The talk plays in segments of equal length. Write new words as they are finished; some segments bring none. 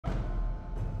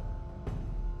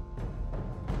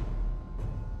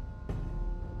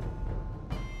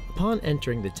Upon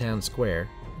entering the town square,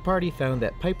 the party found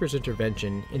that Piper's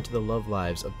intervention into the love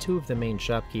lives of two of the main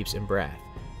shopkeepers in Brath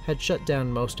had shut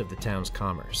down most of the town's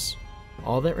commerce.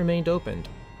 All that remained open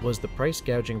was the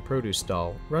price-gouging produce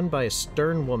stall run by a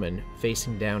stern woman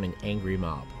facing down an angry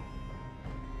mob.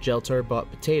 Jelltur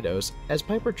bought potatoes as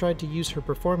Piper tried to use her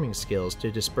performing skills to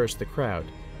disperse the crowd,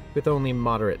 with only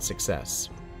moderate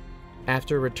success.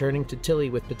 After returning to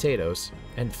Tilly with potatoes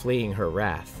and fleeing her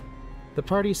wrath, the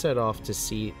party set off to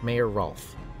see Mayor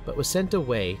Rolf, but was sent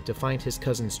away to find his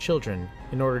cousin's children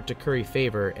in order to curry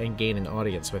favor and gain an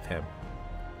audience with him.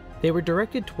 They were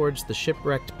directed towards the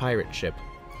shipwrecked pirate ship,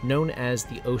 known as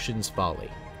the Ocean's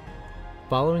Folly.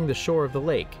 Following the shore of the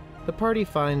lake, the party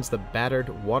finds the battered,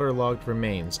 waterlogged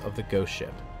remains of the ghost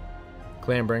ship.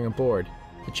 Clambering aboard,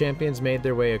 the champions made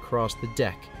their way across the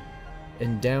deck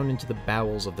and down into the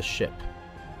bowels of the ship.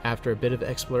 After a bit of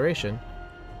exploration,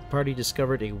 the party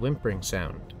discovered a whimpering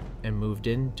sound and moved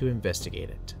in to investigate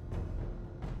it.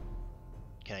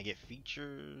 Can I get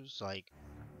features? Like,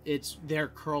 they're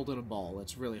curled in a ball.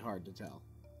 It's really hard to tell.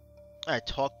 I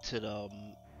talk to them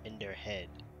in their head.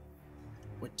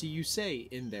 What do you say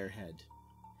in their head?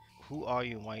 Who are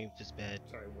you and why are you in this bed?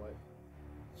 Sorry, what?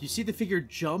 You see the figure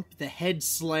jump, the head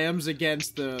slams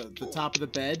against the top of the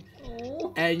bed,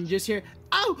 and you just hear,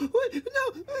 "Ow! What?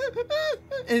 No!"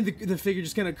 And the figure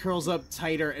just kind of curls up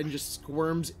tighter and just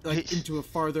squirms like into a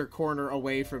farther corner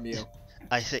away from you.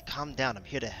 I said, calm down, I'm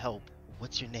here to help.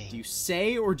 What's your name? Do you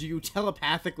say, or do you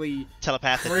telepathically...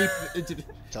 Telepathically. creep into the...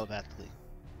 Telepathically.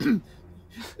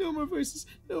 No more voices,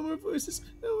 no more voices,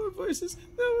 no more voices,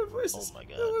 no more voices. Oh my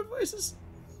god. No more voices.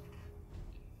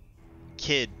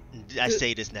 Kid, I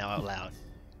say this now out loud.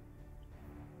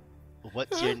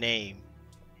 What's your name?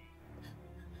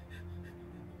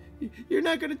 You're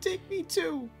not gonna take me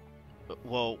too.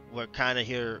 Well, we're kind of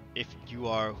here. If you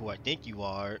are who I think you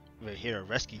are, we're here to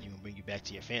rescue you and bring you back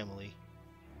to your family.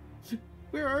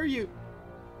 Where are you?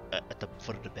 At the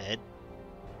foot of the bed.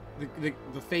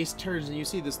 The face turns and you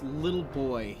see this little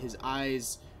boy, his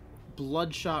eyes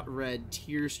bloodshot red,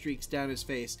 tear streaks down his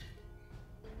face.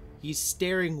 He's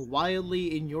staring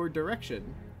wildly in your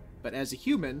direction, but as a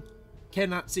human,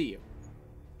 cannot see you.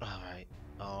 Alright,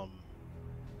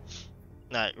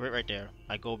 right there.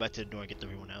 I go back to the door and get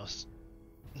everyone else.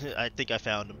 I think I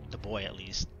found the boy at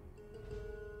least.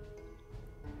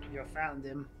 You found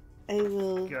him. I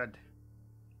will Good.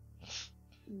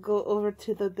 go over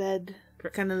to the bed,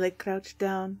 kind of like crouch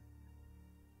down.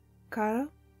 Kara?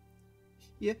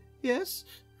 Yeah, yes?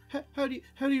 How do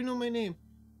you know my name?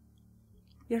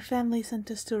 Your family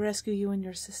sent us to rescue you and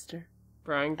your sister.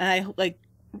 Bryan? And I, like,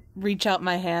 reach out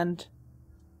my hand.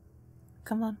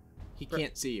 Come on. He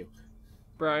can't see you.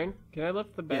 Bryan, can I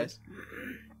lift the bed?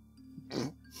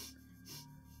 Yes.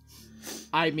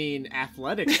 I mean,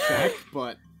 athletics check,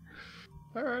 but...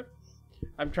 Alright.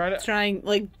 I'm trying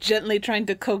to... Gently trying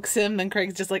to coax him, and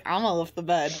Craig's just like, I'm gonna lift the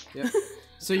bed. Yep.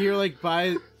 So you're like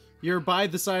you're by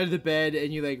the side of the bed,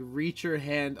 and you like reach your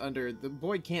hand under. The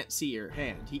boy can't see your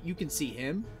hand. You can see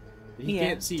him, but he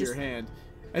can't see your hand.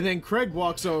 And then Kreg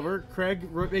walks over.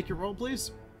 Kreg, make your roll,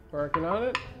 please. Working on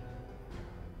it.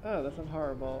 Oh, that's not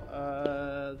horrible.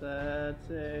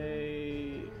 That's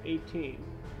a 18.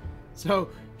 So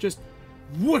just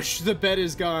whoosh, the bed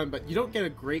is gone, but you don't get a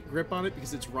great grip on it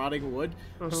because it's rotting wood.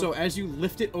 So as you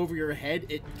lift it over your head,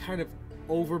 it kind of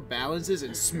overbalances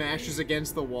and smashes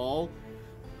against the wall.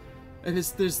 And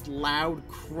it's this loud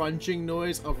crunching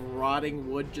noise of rotting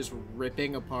wood just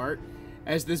ripping apart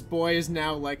as this boy is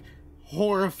now like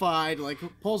horrified, like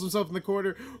pulls himself in the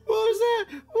corner. What was that?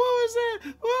 What was that?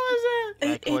 What was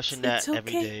that? I question that okay.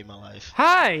 every day in my life.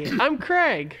 Hi, I'm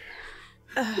Kreg.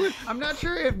 I'm not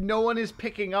sure if no one is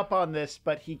picking up on this,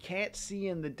 but he can't see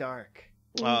in the dark.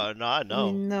 No, I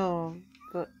know. No,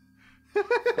 but...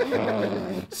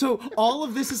 So all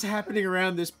of this is happening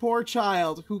around this poor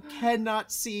child who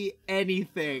cannot see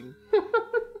anything.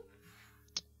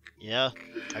 Yeah,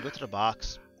 I go to the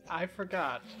box. I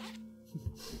forgot.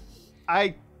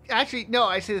 I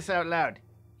say this out loud.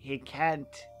 He can't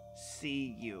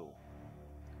see you.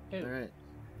 Alright.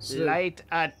 Light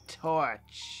a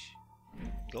torch.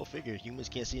 Go figure, humans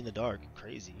can't see in the dark.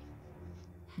 Crazy.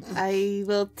 I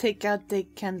will take out the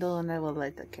candle and I will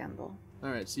light the candle.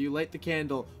 Alright, so you light the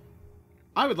candle.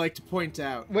 I would like to point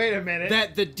out Wait a minute.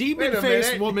 that the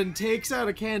demon-faced woman takes out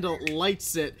a candle,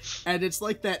 lights it, and it's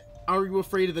like that Are You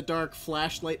Afraid of the Dark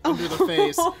flashlight under the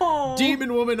face.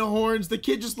 Demon woman horns, the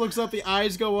kid just looks up, the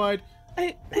eyes go wide.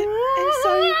 I'm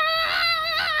sorry.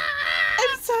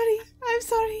 I'm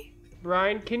sorry.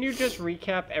 Bryan, can you just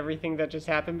recap everything that just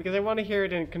happened? Because I want to hear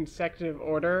it in consecutive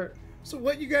order. So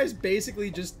what you guys basically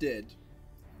just did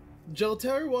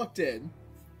Jelltur walked in,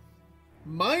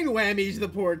 mind whammies the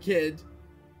poor kid,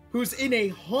 who's in a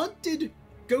haunted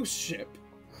ghost ship,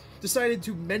 decided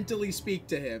to mentally speak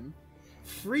to him,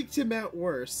 freaked him out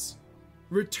worse,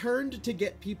 returned to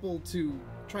get people to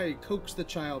try to coax the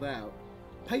child out.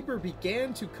 Piper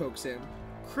began to coax him.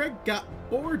 Kreg got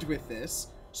bored with this,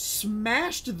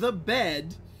 smashed the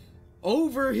bed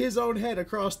over his own head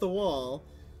across the wall.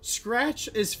 Scratch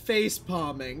is face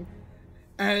palming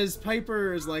as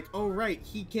Piper is like, oh right,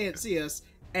 he can't see us,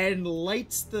 and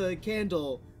lights the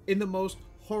candle in the most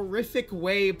horrific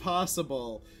way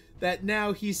possible, that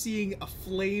now he's seeing a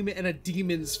flame and a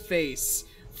demon's face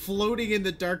floating in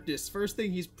the darkness. First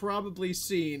thing he's probably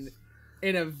seen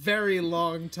in a very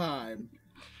long time.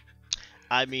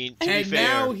 I mean, to and be fair,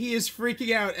 now he is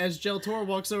freaking out as Jelltur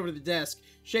walks over to the desk,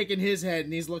 shaking his head,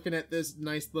 and he's looking at this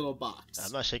nice little box.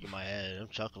 I'm not shaking my head. I'm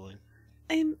chuckling.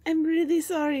 I'm really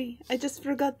sorry. I just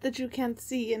forgot that you can't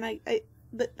see, and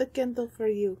the candle for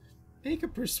you. Make a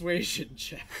persuasion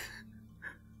check.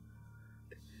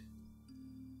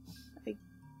 I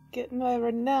get my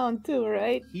renown too,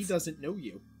 right? He doesn't know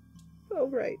you. Oh,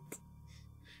 right.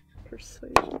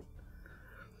 Persuasion.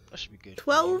 That should be good.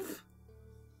 12?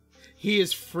 He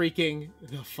is freaking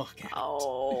the fuck out.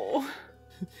 Oh.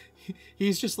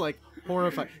 He's just like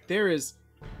horrified. There is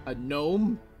a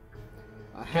gnome,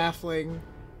 a halfling,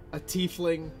 a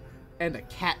tiefling, and a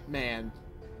cat man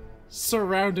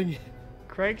surrounding him.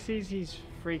 Kreg sees he's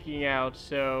freaking out,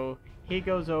 so he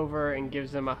goes over and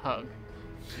gives him a hug.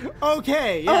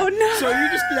 Okay, yeah. Oh, no. So you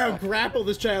just now grapple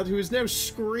this child who is now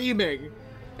screaming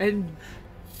and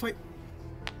fight.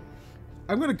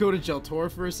 I'm gonna go to Jelltur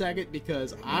for a second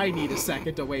because I need a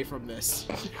second away from this.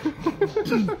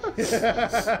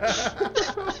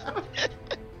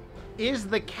 Is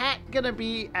the cat gonna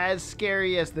be as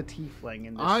scary as the tiefling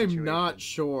in this I'm situation? not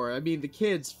sure. I mean, the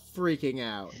kid's freaking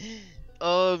out.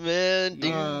 Oh man,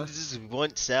 dude, this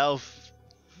went south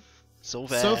so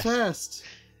fast. So fast.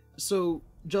 So,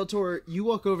 Jelltur, you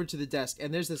walk over to the desk,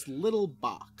 and there's this little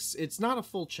box. It's not a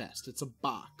full chest, it's a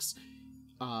box.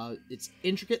 It's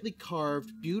intricately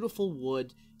carved, beautiful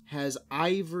wood, has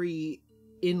ivory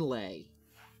inlay.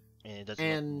 And it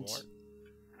doesn't look worn.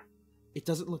 It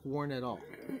doesn't look worn at all.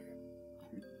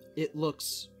 It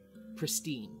looks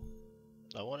pristine.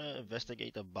 I want to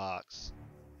investigate the box.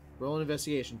 Roll an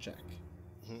investigation check.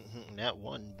 That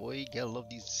one, boy, gotta love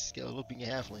being a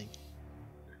halfling.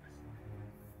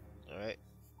 Alright.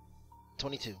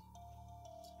 22.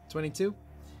 22?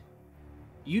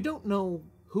 You don't know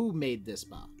who made this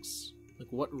box. Like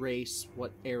what race,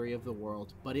 what area of the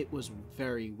world, but it was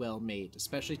very well made,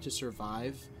 especially to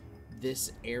survive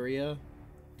this area,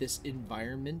 this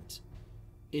environment.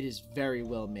 It is very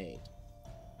well made.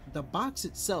 The box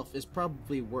itself is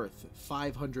probably worth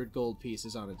 500 gold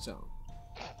pieces on its own.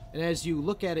 And as you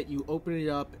look at it, you open it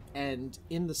up, and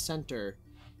in the center,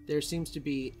 there seems to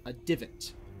be a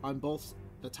divot on both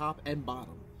the top and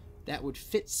bottom that would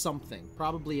fit something,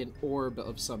 probably an orb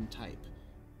of some type,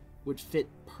 would fit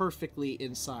perfectly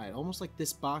inside. Almost like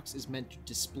this box is meant to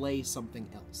display something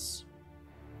else.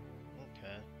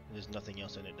 Okay. There's nothing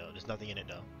else in it, though. There's nothing in it,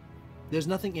 though. There's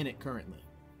nothing in it currently.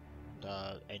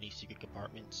 Any secret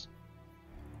compartments?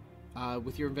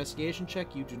 With your investigation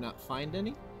check, you do not find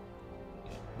any.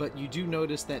 But you do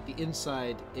notice that the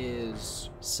inside is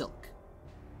silk.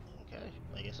 Okay.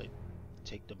 I guess I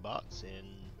take the box and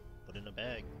put it in a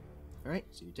bag. Alright,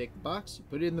 so you take the box, you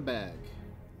put it in the bag.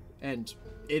 And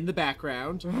in the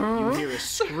background, you hear a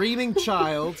screaming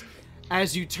child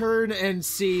as you turn and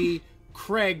see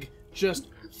Kreg just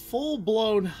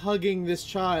full-blown hugging this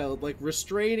child, like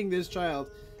restraining this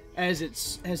child as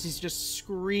he's just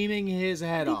screaming his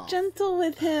head Be off. gentle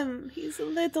with him. He's a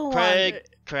little Kreg, one.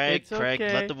 Kreg, It's Kreg,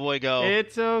 okay. let the boy go.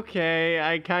 It's okay.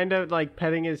 I kind of like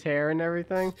petting his hair and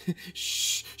everything.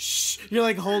 Shh, shh. You're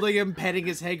like holding him, petting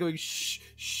his head, going shh,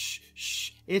 shh,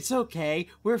 shh. It's okay.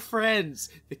 We're friends.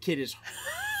 The kid is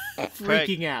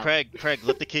freaking out. Kreg,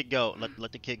 let the kid go.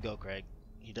 Let the kid go, Kreg.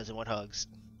 He doesn't want hugs.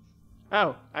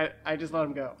 Oh, I just let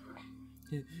him go.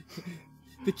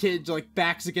 The kid like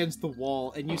backs against the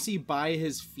wall, and you see by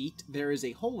his feet there is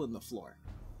a hole in the floor.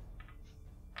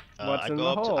 What's in the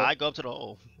I go up to the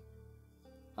hole.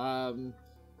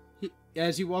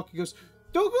 As you walk, he goes,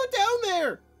 "Don't go down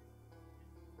there."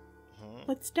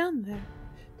 What's down there?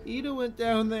 Ida went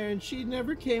down there, and she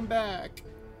never came back.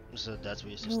 So that's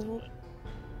where your sister Well, went.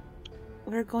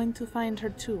 We're going to find her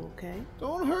too, okay?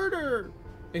 Don't hurt her.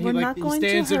 And We're not he going to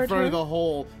stands in hurt front of her. the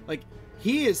hole, like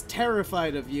he is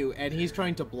terrified of you, and he's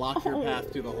trying to block your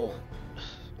path through the hole.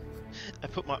 I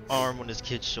put my arm on this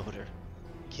kid's shoulder.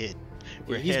 Kid,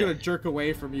 we're He's here. gonna jerk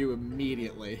away from you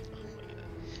immediately. Oh my God.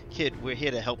 Kid, we're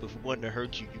here to help. If we wanted to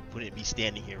hurt you, you wouldn't be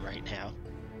standing here right now.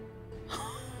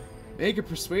 Make a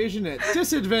persuasion at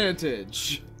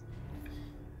disadvantage.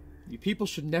 You people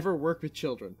should never work with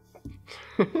children.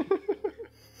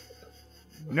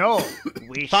 No,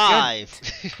 we 5.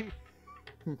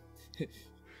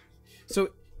 So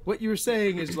what you were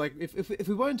saying is like, if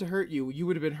we wanted to hurt you, you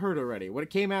would have been hurt already. What it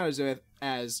came out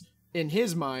as in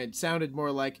his mind sounded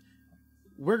more like,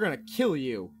 we're gonna kill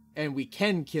you, and we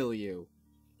can kill you.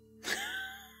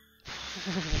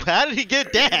 How did he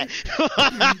get that?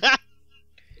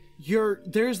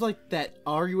 There's like that,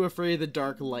 are you afraid of the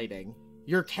dark lighting?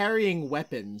 You're carrying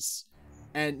weapons,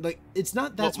 and like, it's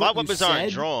not that's well, what my you weapons said.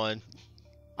 aren't drawn.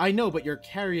 I know, but you're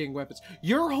carrying weapons.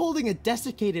 You're holding a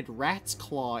desiccated rat's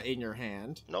claw in your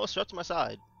hand. No, it's strapped to my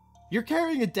side. You're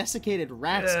carrying a desiccated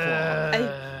rat's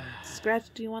claw.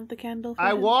 Scratch, do you want the candle? For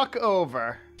I him? walk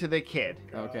over to the kid.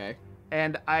 Okay.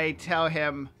 And I tell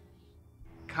him,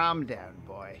 calm down,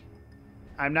 boy.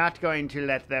 I'm not going to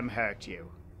let them hurt you.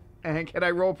 And can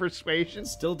I roll persuasion?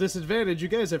 Still disadvantage. You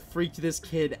guys have freaked this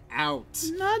kid out.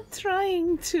 Not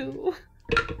trying to.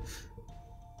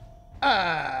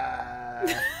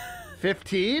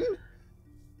 15?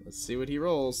 Let's see what he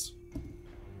rolls.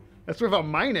 That's with a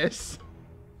minus.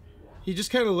 He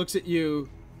just kind of looks at you.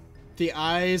 The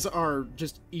eyes are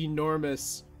just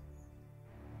enormous.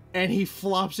 And he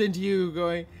flops into you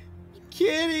going,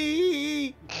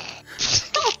 Kitty!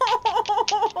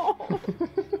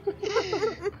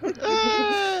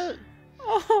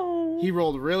 Oh. He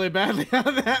rolled really badly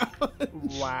on that one.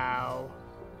 Wow.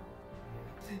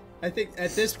 I think at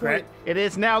this point... It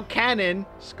is now canon.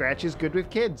 Scratch is good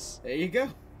with kids. There you go.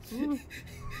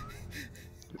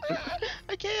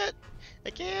 I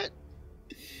can't.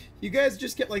 You guys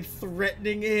just kept like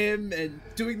threatening him and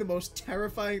doing the most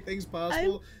terrifying things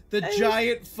possible. The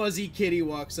giant fuzzy kitty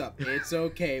walks up. It's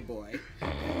okay, boy.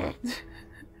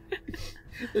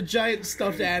 The giant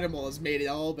stuffed animal has made it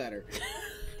all better.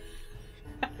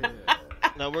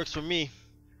 That works for me.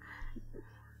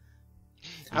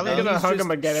 I was gonna hug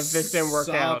him again if this didn't work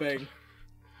out.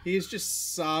 He's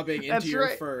just sobbing into your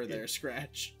fur there,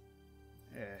 Scratch.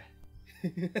 Yeah.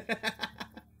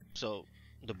 So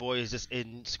the boy is just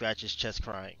in Scratch's chest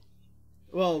crying.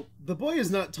 Well, the boy is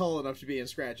not tall enough to be in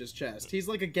Scratch's chest. He's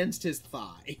like against his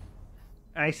thigh.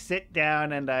 I sit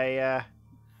down and I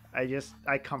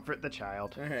comfort the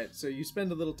child. All right, so you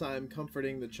spend a little time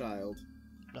comforting the child.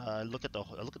 Look at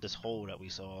this hole that we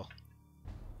saw.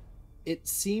 It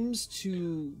seems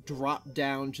to drop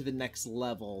down to the next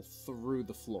level through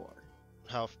the floor.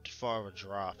 How far of a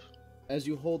drop? As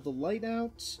you hold the light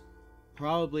out,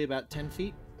 probably about 10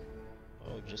 feet.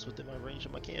 Oh, just within my range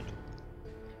of my candle.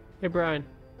 Hey, Brian.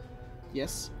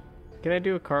 Yes? Can I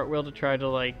do a cartwheel to try to,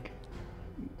 like,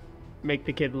 make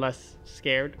the kid less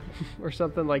scared? Or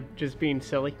something, like, just being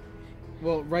silly?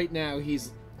 Well, right now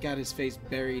he's got his face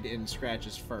buried in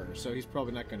Scratch's fur, so he's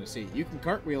probably not going to see it. You can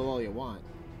cartwheel all you want.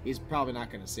 He's probably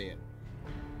not going to see it.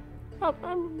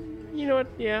 You know what?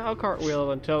 Yeah, I'll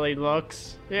cartwheel until he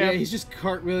looks. Yeah, he's just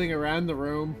cartwheeling around the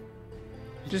room.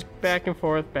 just back and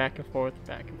forth, back and forth,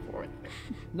 back and forth.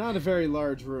 Not a very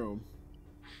large room.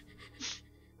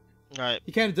 Alright.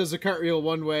 He kind of does a cartwheel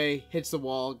one way, hits the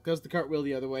wall, goes the cartwheel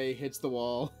the other way, hits the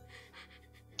wall.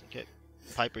 Okay.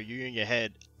 Piper, you're in your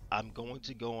head. I'm going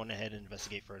to go on ahead and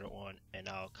investigate further on, and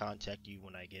I'll contact you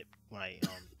when I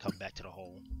come back to the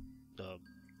hole. The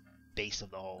base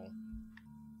of the hole.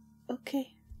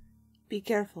 Okay. Be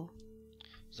careful.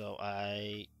 So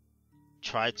I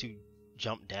try to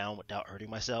jump down without hurting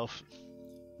myself.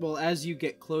 Well, as you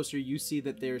get closer, you see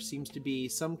that there seems to be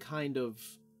some kind of...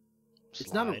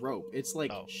 It's not a Slide. rope. It's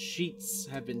like sheets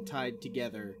have been tied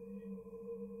together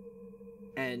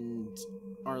and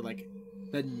are like...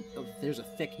 Then there's a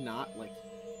thick knot like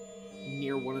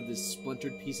near one of the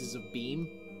splintered pieces of beam.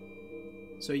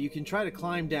 So you can try to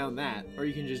climb down that, or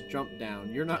you can just jump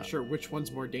down. You're not sure which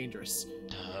one's more dangerous.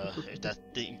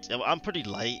 I'm pretty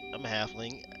light. I'm a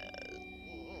halfling.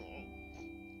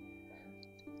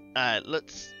 Alright,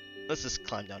 let's just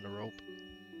climb down the rope.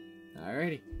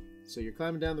 Alrighty. So you're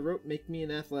climbing down the rope. Make me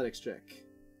an athletics check.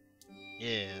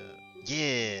 Yeah,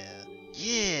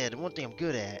 the one thing I'm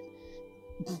good at.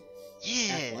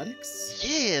 Yeah. Athletics?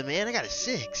 Yeah, man, I got a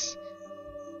 6.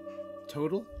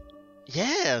 Total?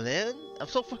 Yeah, man. I'm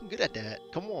so fucking good at that.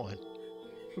 Come on.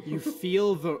 You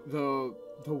feel the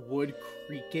wood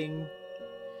creaking,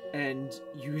 and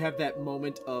you have that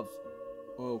moment of,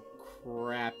 oh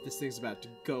crap, this thing's about to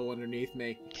go underneath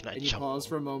me. And you pause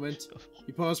for a moment.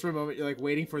 You pause for a moment, you're like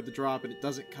waiting for it to drop, and it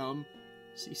doesn't come.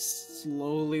 So you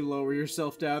slowly lower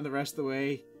yourself down the rest of the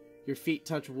way. Your feet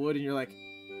touch wood, and you're like,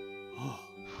 oh,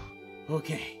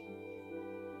 okay.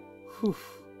 Whew.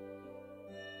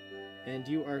 And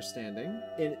you are standing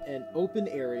in an open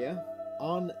area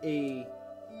on a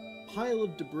pile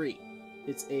of debris.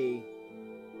 It's a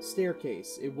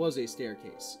staircase. It was a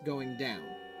staircase going down.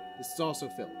 This is also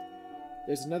filled.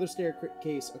 There's another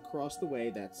staircase across the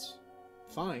way that's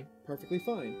fine, perfectly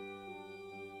fine.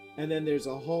 And then there's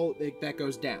a hall that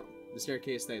goes down. The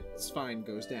staircase that's fine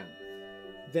goes down.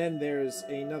 Then there's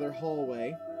another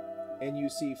hallway, and you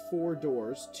see 4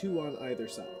 doors, 2 on either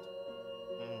side.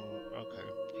 Okay.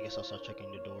 I guess I'll start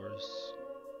checking the doors.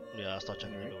 Yeah, I'll start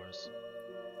checking the doors.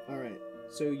 Alright,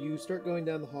 so you start going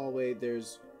down the hallway.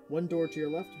 There's 1 door to your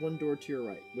left, 1 door to your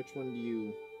right. Which one do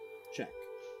you check?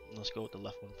 Let's go with the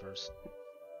left one first.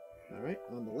 Alright,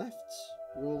 on the left,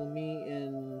 roll me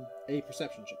in a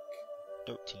perception check.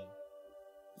 13.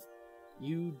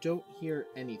 You don't hear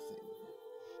anything.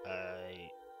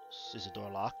 Is the door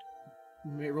locked?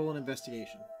 You may roll an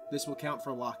investigation. This will count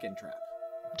for lock and trap.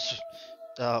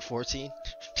 14.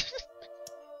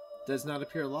 Does not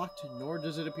appear locked, nor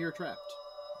does it appear trapped.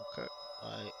 Okay.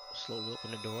 I slowly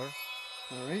open the door.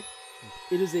 Alright.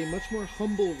 It is a much more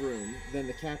humble room than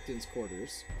the captain's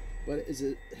quarters, but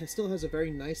it still has a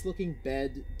very nice looking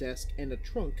bed, desk, and a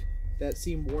trunk that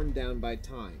seem worn down by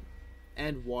time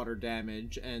and water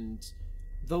damage, and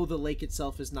though the lake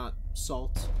itself is not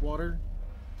salt water,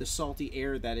 the salty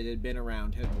air that it had been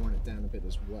around had worn it down a bit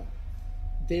as well.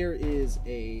 There is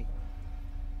a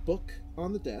book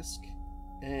on the desk,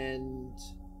 and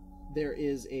there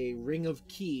is a ring of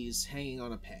keys hanging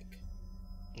on a peg.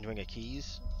 Ring of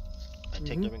keys? I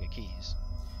take the ring of keys.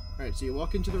 Alright, so you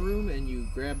walk into the room and you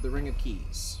grab the ring of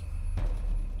keys.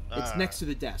 It's next to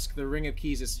the desk. The ring of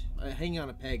keys is hanging on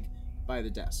a peg by the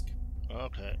desk.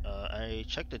 Okay, I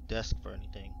check the desk for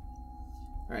anything.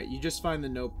 Alright, you just find the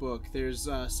notebook. There's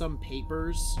some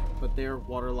papers, but they're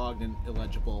waterlogged and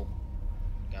illegible.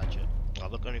 Gotcha. I'll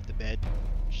look underneath the bed.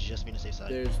 Just me to safe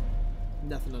side. There's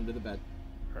nothing under the bed.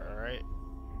 Alright.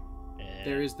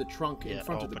 There is the trunk in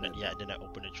front of the bed. Yeah, then I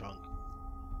open the trunk.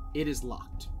 It is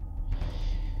locked.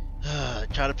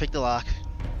 Try to pick the lock.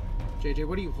 JJ,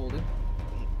 what are you holding?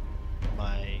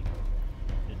 I'm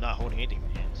not holding anything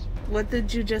in my hands. What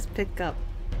did you just pick up?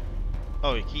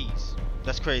 Oh, your keys.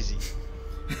 That's crazy.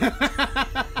 I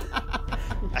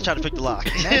tried to pick the lock.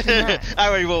 I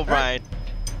already rolled, Brian.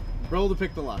 Roll to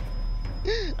pick the lock.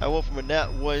 I went from a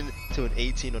nat 1 to an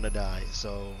 18 on a die,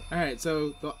 so... Alright,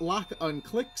 so the lock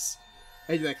unclicks,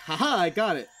 and you're like, haha, I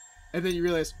got it. And then you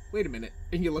realize, wait a minute,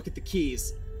 and you look at the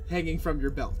keys hanging from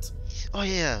your belt. Oh,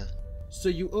 yeah. So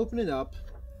you open it up,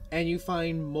 and you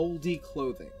find moldy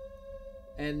clothing.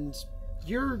 And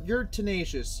you're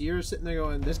tenacious. You're sitting there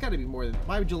going, there's got to be more than...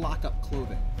 Why would you lock up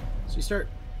clothing? So you start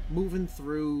moving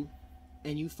through,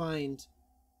 and you find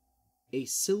a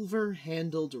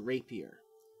silver-handled rapier.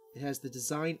 It has the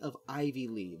design of ivy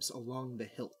leaves along the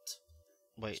hilt.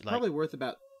 Wait, it's probably worth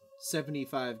about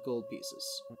 75 gold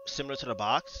pieces. Similar to the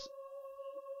box?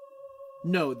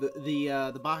 No,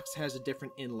 the box has a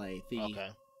different inlay.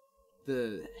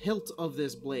 The hilt of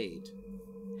this blade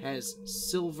has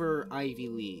silver ivy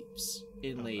leaves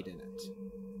inlaid in it.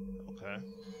 Okay.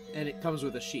 And it comes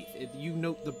with a sheath. You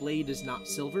note the blade is not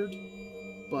silvered,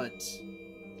 but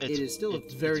it is still a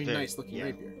very nice looking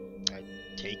rapier. I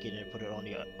take it and put it on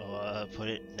put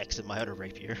it next to my other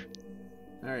rapier.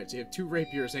 Alright, so you have 2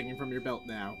 rapiers hanging from your belt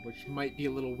now, which might be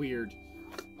a little weird.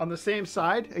 On the same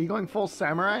side? Are you going full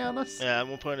samurai on us? Yeah, I'm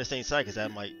gonna put it on the same side because I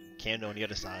have my candle on the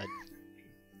other side.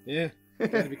 Yeah,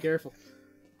 gotta be careful.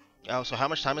 Oh, so how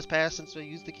much time has passed since I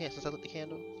used since I lit the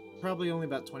candle? Probably only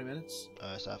about 20 minutes.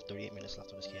 So I have 38 minutes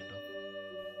left on this candle.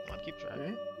 I'll keep track.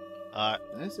 Alright.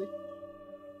 I see.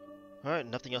 Alright,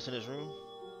 nothing else in this room?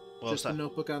 Well, just a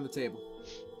notebook on the table.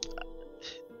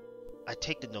 I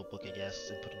take the notebook, I guess,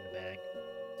 and put it in the bag.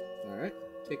 Alright,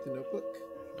 take the notebook.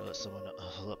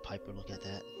 I'll let Piper look at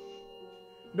that.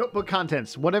 Notebook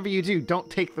contents. Whatever you do, don't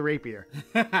take the rapier.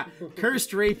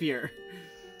 Cursed rapier.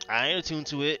 I ain't attuned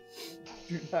to it.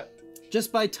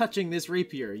 Just by touching this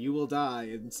rapier, you will die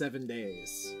in 7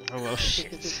 days. Oh, well,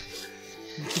 shit.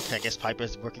 I guess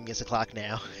Piper's working against the clock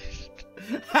now.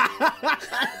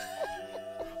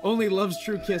 Only love's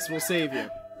true kiss will save you.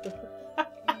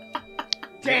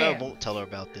 Damn. I won't tell her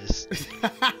about this.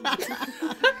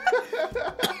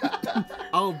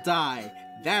 I'll die.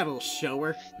 That'll show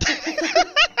her.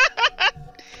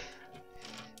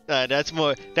 That's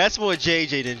more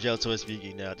JJ than Jelltur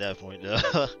speaking now at that point, though.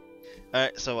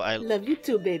 Alright, so I love you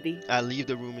too, baby. I leave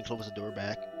the room and close the door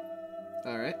back.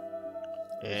 Alright.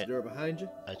 Close the door behind you.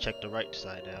 I check the right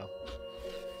side now.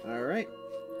 Alright.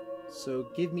 So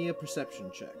give me a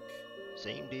perception check.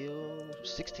 Same deal.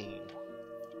 16.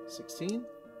 16?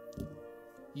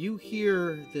 You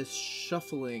hear this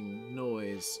shuffling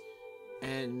noise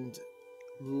and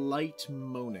light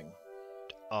moaning.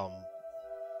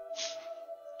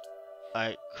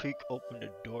 I creak open the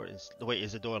door. Wait,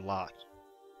 is the door locked?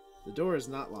 The door is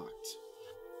not locked.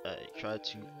 I try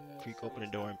to creak open the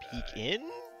door and peek in,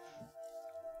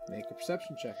 Make a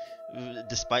perception check.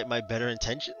 despite my better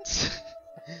intentions,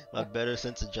 my better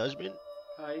sense of judgment.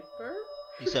 Piper?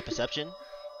 You said perception?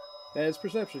 That is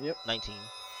perception, yep. 19.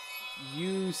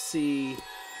 You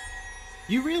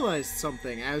realize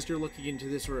something as you're looking into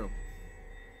this room.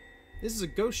 This is a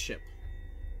ghost ship.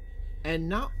 And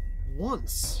not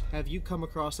once have you come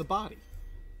across a body.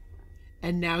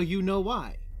 And now you know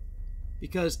why.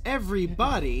 Because every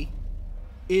body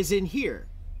is in here.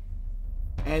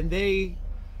 And they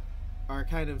are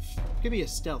kind of... Give me a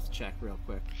stealth check real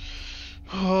quick.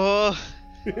 18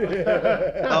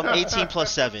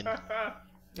 plus 7.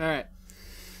 Alright.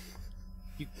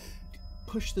 You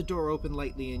push the door open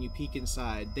lightly and you peek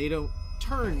inside. They don't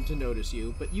turn to notice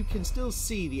you, but you can still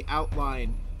see the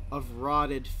outline of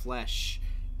rotted flesh,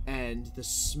 and the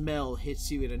smell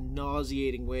hits you in a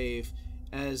nauseating wave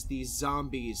as these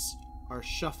zombies are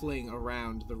shuffling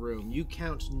around the room. You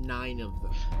count 9 of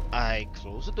them. I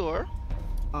close the door.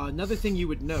 Another thing you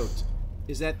would note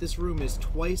is that this room is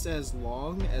twice as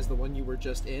long as the one you were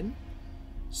just in,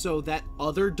 so that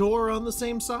other door on the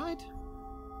same side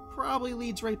probably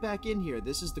leads right back in here.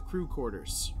 This is the crew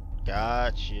quarters.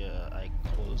 Gotcha. I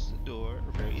close the door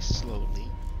very slowly.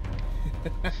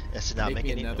 That's to not make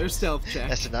any another noise. Stealth check.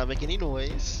 That's to not make any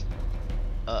noise.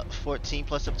 14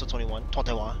 plus 7, so 21.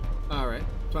 21. Alright,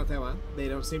 21. They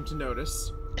don't seem to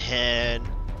notice. And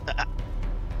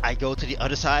I go to the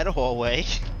other side of the hallway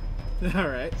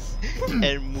Alright.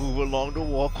 and move along the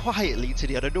wall quietly to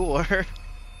the other door.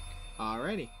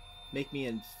 Alrighty. Make me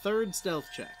a third stealth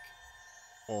check.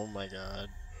 Oh my god.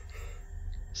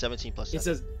 17 plus 7. It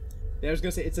says... I was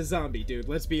gonna say, it's a zombie, dude.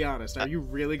 Let's be honest. Are you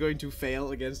really going to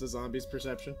fail against a zombie's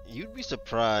perception? You'd be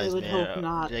surprised, I would man. hope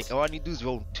not. Like, all I need to do is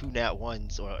roll 2 nat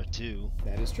 1s or 2.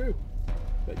 That is true.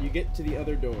 But you get to the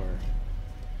other door.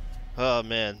 Oh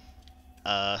man.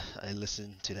 I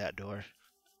listen to that door.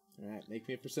 Alright, make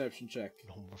me a perception check.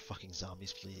 No more fucking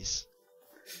zombies, please.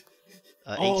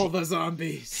 All the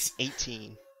zombies!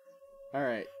 18.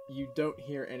 Alright, you don't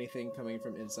hear anything coming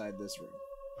from inside this room.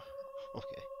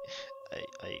 Okay.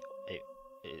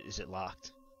 Is it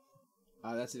locked?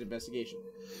 That's an investigation.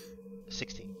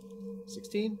 16.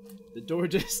 16. The door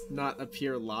does not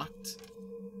appear locked.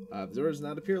 The door does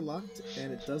not appear locked,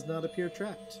 and it does not appear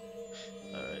trapped.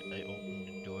 Alright, I open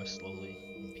the door slowly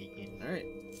and peek in. Alright.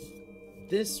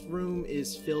 This room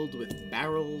is filled with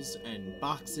barrels and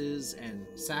boxes and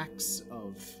sacks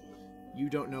of you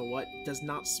don't know what. Does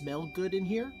not smell good in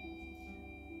here,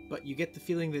 but you get the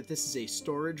feeling that this is a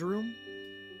storage room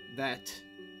that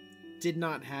did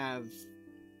not have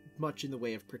much in the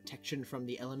way of protection from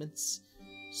the elements.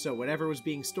 So whatever was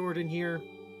being stored in here,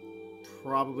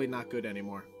 probably not good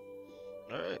anymore.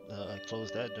 Alright, I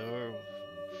close that door.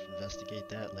 Investigate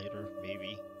that later,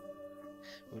 maybe.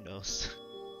 Who knows?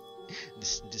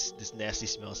 This nasty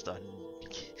smell starting to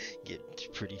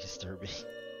get pretty disturbing.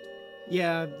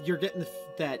 Yeah, you're getting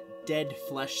that dead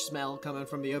flesh smell coming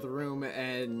from the other room,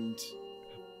 and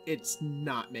it's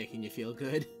not making you feel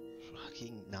good.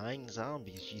 Fucking 9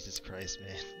 zombies, Jesus Christ,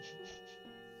 man.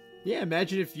 Yeah,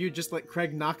 imagine if you just let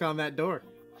Kreg knock on that door.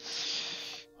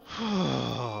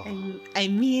 I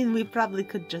mean, we probably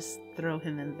could just throw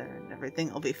him in there and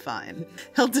everything will be fine.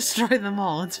 He'll destroy them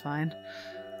all, it's fine.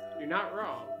 You're not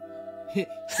wrong.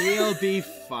 He'll be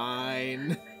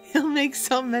fine. He'll make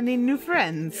so many new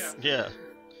friends Yeah.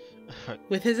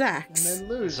 with his axe And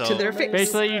then lose. So- to their face.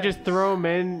 Basically, you just throw him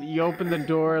in, you open the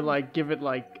door, like, give it,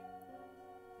 like,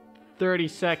 30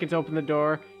 seconds, open the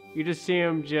door. You just see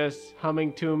him just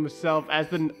humming to himself as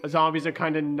the zombies are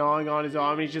kind of gnawing on his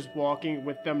arm. He's just walking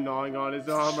with them, gnawing on his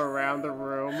arm around the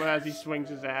room as he swings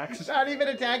his axe. Not even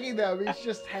attacking them. He's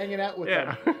just hanging out with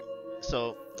them.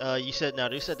 So, you said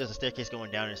there's a staircase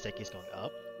going down and a staircase going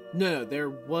up? No, there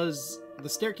was the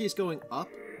staircase going up.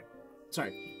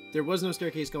 Sorry, there was no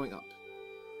staircase going up.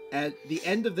 At the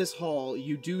end of this hall,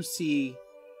 you do see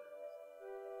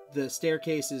the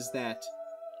staircases that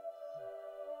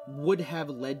would have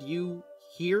led you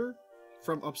here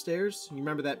from upstairs. You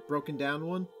remember that broken down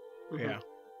one? Yeah.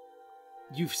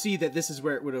 You see that this is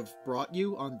where it would have brought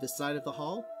you on this side of the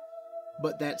hall,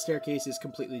 but that staircase is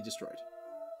completely destroyed.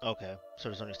 Okay, so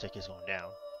there's only a staircase going down.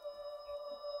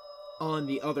 On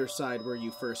the other side where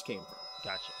you first came from.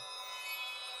 Gotcha.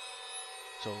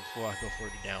 So before I go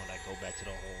further down, I go back to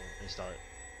the hole and start.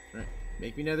 Right.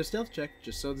 Make me another stealth check,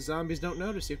 just so the zombies don't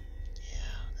notice you. Yeah,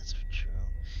 that's true.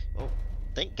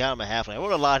 Thank God I'm a halfling. I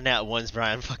rolled a lot of nat ones,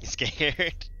 Brian. I'm fucking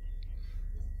scared.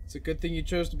 It's a good thing you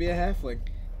chose to be a halfling.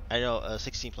 I know,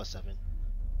 16 plus 7.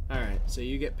 Alright, so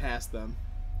you get past them.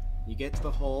 You get to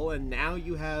the hole, and now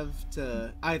you have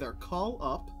to either call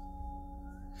up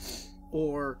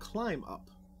or climb up.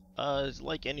 Is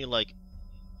like any like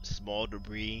small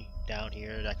debris down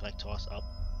here that I can like toss up?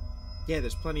 Yeah,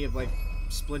 there's plenty of like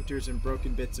splinters and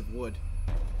broken bits of wood.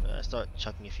 I start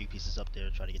chucking a few pieces up there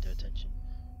to try to get their attention.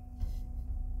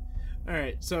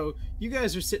 Alright, so you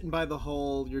guys are sitting by the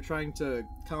hole, you're trying to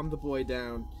calm the boy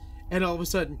down, and all of a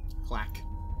sudden, clack.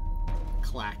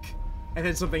 Clack. And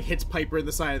then something hits Piper in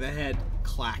the side of the head.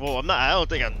 Clack. Well, I don't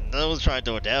think I was trying to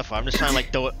throw it that far. I'm just trying to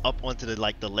like throw it up onto the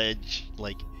ledge,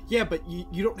 like. Yeah, but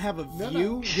you don't have a view.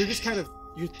 No. You're just kind of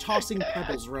you're tossing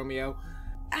pebbles, Romeo.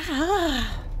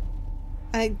 Ah!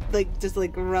 I just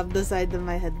rub the side of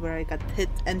my head where I got hit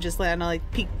and just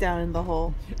peek down in the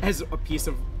hole. As a piece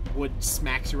of wood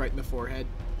smacks you right in the forehead.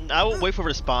 I will wait for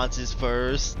responses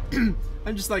first.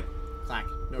 I'm just like, clack,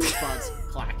 no response.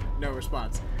 Clack, no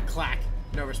response. Clack,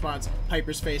 no response.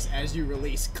 Piper's face as you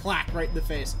release. Clack, right in the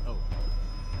face. Oh.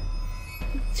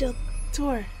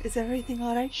 Jelltur, is everything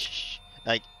alright? Shh.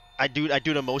 Like, I do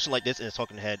the motion like this in a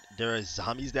talking head. There are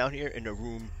zombies down here in the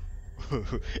room,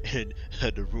 in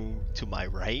the room to my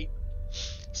right.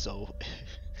 So,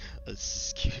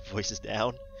 let's keep voices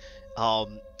down.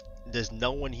 There's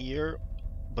no one here,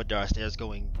 but there are stairs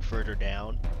going further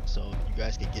down. So if you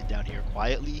guys can get down here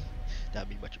quietly, that'd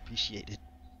be much appreciated.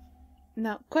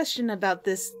 Now, question about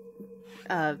this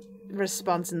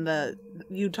response in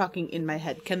you talking in my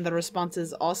head. Can the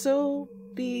responses also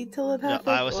be telepathic?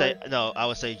 No, I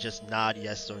would say just nod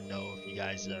yes or no if you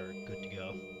guys are good to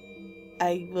go.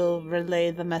 I will relay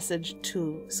the message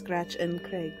to Scratch and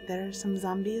Kreg. There are some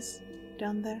zombies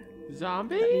down there.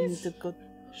 Zombies? We need to go.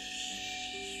 Shh.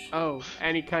 Oh,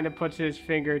 and he kind of puts his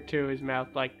finger to his mouth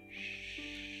like.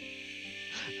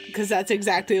 Because that's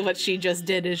exactly what she just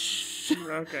did. Is shh.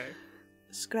 Okay.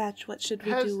 Scratch, what should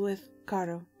we do with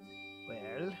Caro?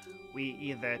 Well, we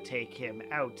either take him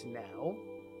out now,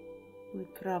 We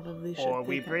probably should. or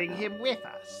we bring him with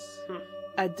us.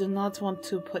 I do not want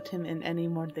to put him in any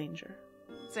more danger.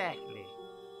 Exactly.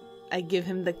 I give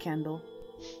him the candle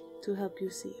to help you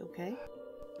see, okay?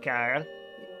 Carl,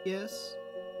 Yes?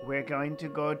 we're going to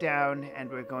go down and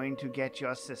we're going to get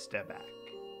your sister back.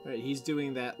 Alright, he's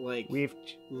doing that, We've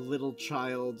little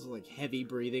child, heavy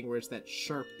breathing where it's that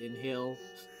sharp inhale.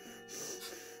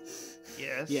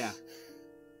 Yes. Yeah.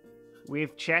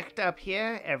 We've checked up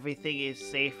here. Everything is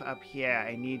safe up here.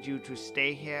 I need you to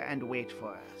stay here and wait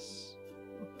for us.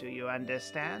 Do you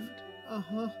understand?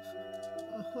 Uh-huh.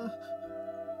 Uh-huh.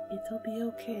 It'll be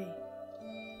okay.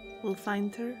 We'll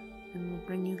find her and we'll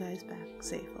bring you guys back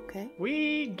safe, okay?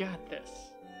 We got this.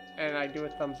 And I do a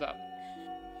thumbs up.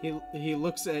 He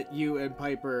looks at you and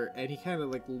Piper, and he kind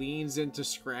of leans into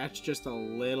Scratch just a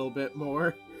little bit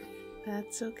more.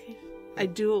 That's okay. I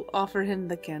do offer him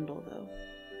the candle, though.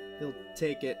 He'll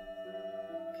take it.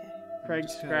 Okay. Kreg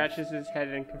scratches his head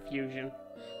in confusion.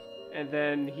 And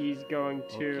then he's going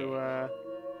to,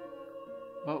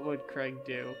 what would Kreg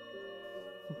do?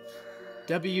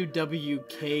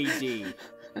 WWKD.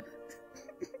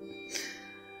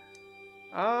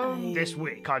 This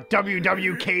week on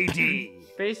WWKD.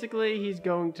 Basically, he's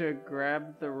going to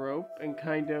grab the rope and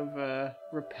kind of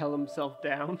rappel himself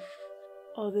down.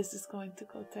 Oh, this is going to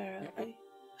go terribly.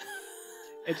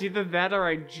 It's either that or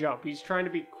I jump. He's trying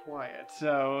to be quiet,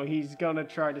 so he's gonna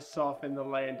try to soften the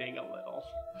landing a little.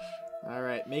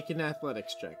 Alright, make an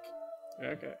athletics check.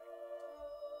 Okay.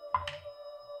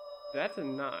 That's a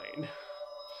 9.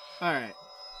 Alright,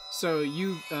 so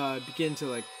you begin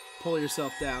to pull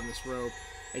yourself down this rope,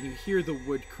 and you hear the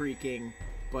wood creaking,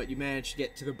 but you manage to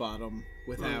get to the bottom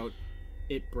without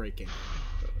it breaking.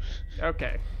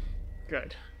 Okay,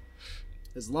 good.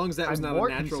 As long as that was not a more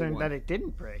natural concerned one. that it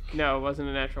didn't break. No, it wasn't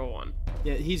a natural one.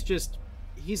 Yeah, he's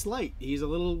light. He's a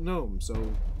little gnome,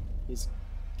 so he's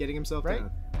getting himself Right?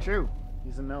 down. True.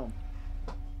 He's a gnome.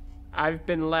 I've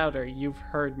been louder. You've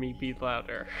heard me be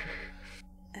louder.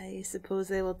 I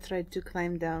suppose I will try to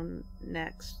climb down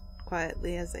next,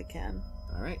 quietly as I can.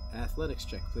 Alright, athletics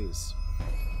check, please.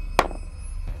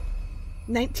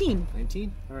 19.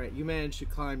 19? Alright, you managed to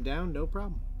climb down, no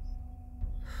problem.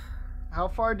 How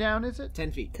far down is it?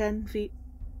 10 feet. 10 feet.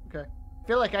 Okay. I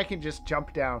feel like I can just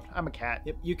jump down. I'm a cat.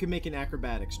 Yep, you can make an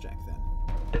acrobatics check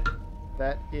then.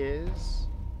 That is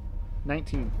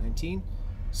 19. 19?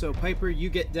 So, Piper, you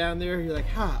get down there, you're like,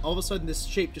 all of a sudden this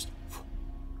shape just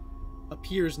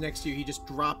appears next to you. He just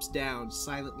drops down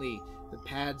silently, the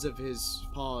pads of his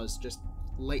paws just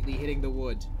lightly hitting the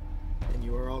wood. And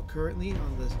you are all currently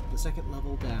on the second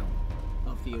level down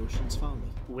of the Ocean's Folly.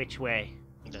 Which way?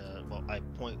 Well, I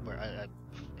point where I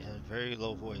in a very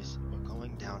low voice. We're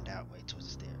going down that way towards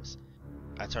the stairs.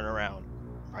 I turn around,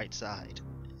 right side.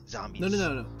 Zombies.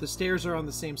 No. The stairs are on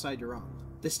the same side you're on.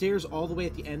 The stairs all the way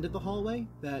at the end of the hallway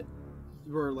that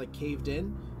were like caved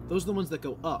in, those are the ones that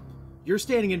go up. You're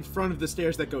standing in front of the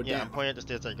stairs that go Yeah, down. I'm pointing at the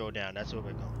stairs that go down. That's where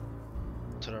we're going.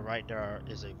 To the right there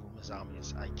is a room of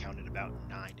zombies. I counted about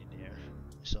 9 in there.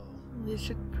 So. We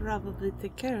should probably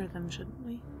take care of them, shouldn't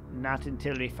we? Not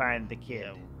until we find the kid.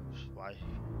 Yeah, why?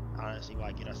 Honestly,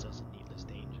 why get ourselves in needless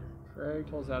danger? Kreg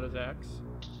pulls out his axe.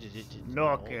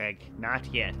 No, Kreg, not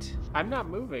yet. I'm not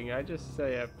moving. I just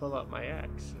say I pull out my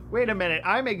axe. Wait a minute,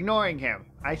 I'm ignoring him.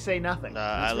 I say nothing.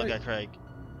 I look right. at Kreg.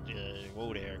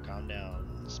 Whoa there, calm down.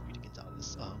 Speedy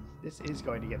Gonzalez. This is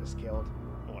going to get us killed.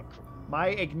 Or, My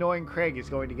ignoring Kreg is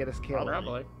going to get us killed.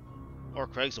 Probably. or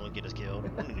Craig's going to get us killed.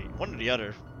 One or the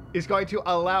other. Is going to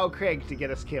allow Kreg to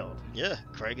get us killed. Yeah,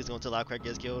 Kreg is going to allow Kreg to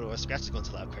get us killed, or Scratch is going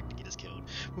to allow Kreg to get us killed.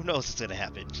 Who knows what's going to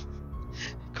happen?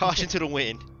 Caution to the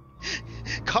wind.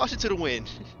 Caution to the wind.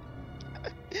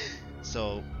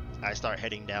 So, I start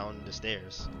heading down the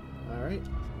stairs. Alright,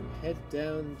 head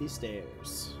down the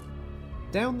stairs.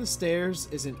 Down the stairs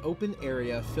is an open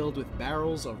area filled with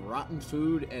barrels of rotten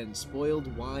food and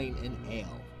spoiled wine and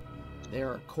ale. There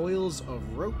are coils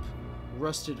of rope,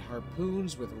 rusted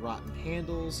harpoons with rotten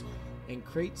handles, and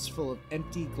crates full of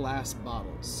empty glass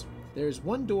bottles. There's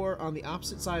one door on the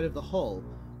opposite side of the hull,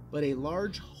 but a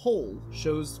large hole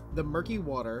shows the murky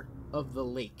water of the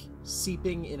lake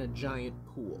seeping in a giant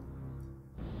pool.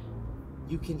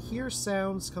 You can hear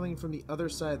sounds coming from the other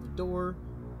side of the door,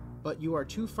 but you are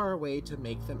too far away to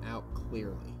make them out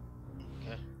clearly.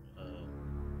 Okay.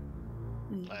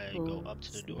 I go up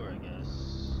to the door, I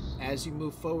guess. As you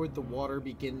move forward, the water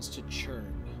begins to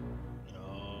churn.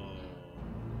 No.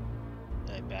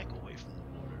 I back away from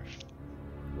the water.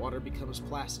 Water becomes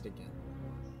placid again.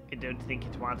 I don't think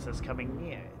it wants us coming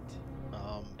near it.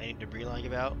 Any debris lying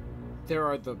about?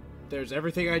 There's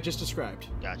everything I just described.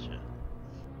 Gotcha.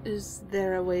 Is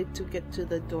there a way to get to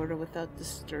the door without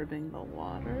disturbing the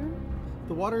water?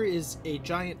 The water is a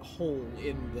giant hole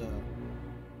in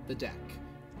the deck,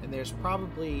 and there's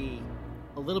probably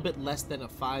a little bit less than a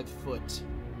 5-foot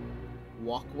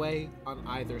walkway on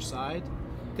either side,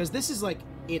 because this is like,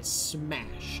 it's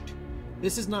smashed.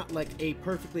 This is not like a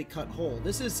perfectly cut hole.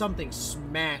 This is something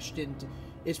smashed into.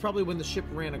 It's probably when the ship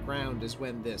ran aground is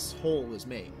when this hole was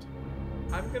made.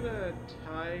 I'm gonna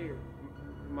tie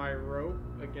my rope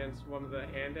against one of the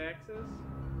hand axes,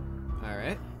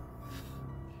 Alright.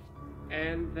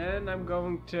 and then I'm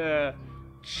going to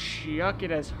chuck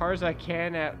it as hard as I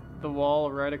can at the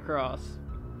wall right across.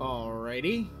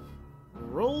 Alrighty.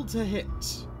 Roll to hit.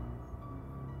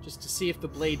 Just to see if the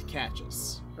blade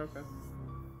catches. Okay.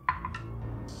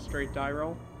 Straight die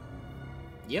roll.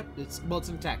 Yep, it's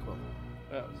an attack roll.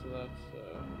 Oh, so that's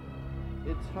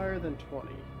it's higher than 20.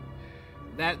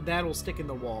 That'll stick in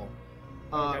the wall.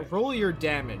 Okay. Roll your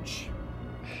damage.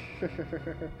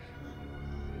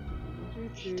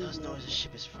 He does know the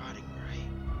ship is rotting, right?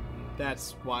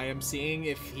 That's why I'm seeing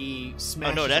if he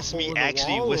smashes. Oh no, that's a hole me in the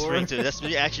actually wall, whispering or... to. That's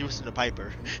me actually whispering to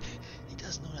Piper. He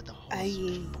does know that the whole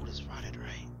I- boat is rotted,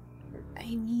 right?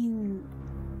 I mean,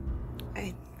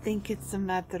 I think it's a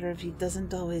matter of he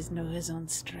doesn't always know his own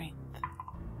strength.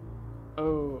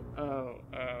 Oh.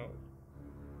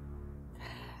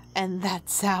 And that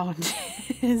sound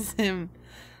is him.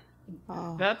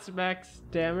 Oh. That's max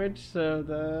damage, so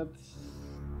that's...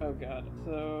 Oh god,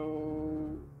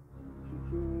 so...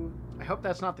 I hope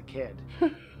that's not the kid.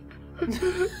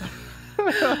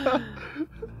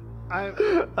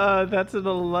 That's an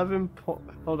 11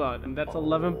 hold on, and that's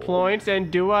 11 points,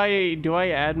 and do I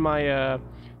add my,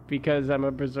 because I'm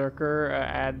a berserker,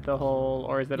 add the whole,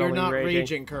 or is that You're only not raging?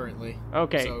 raging currently.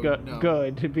 Okay, so good, no.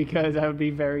 good, because I would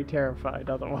be very terrified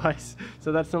otherwise.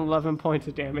 So that's an 11 points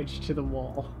of damage to the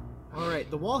wall.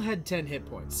 Alright, the wall had 10 hit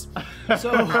points.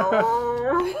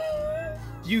 So...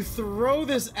 You throw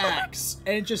this axe,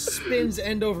 and it just spins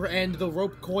end over end, the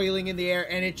rope coiling in the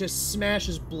air, and it just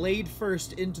smashes blade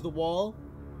first into the wall,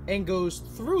 and goes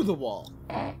through the wall.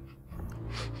 And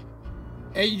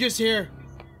you just hear,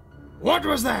 "What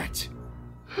was that?"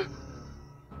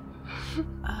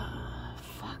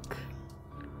 Fuck.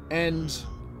 And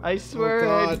I swear I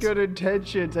God. had good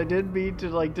intentions. I didn't mean to,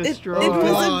 like, It destroy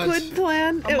was God. a good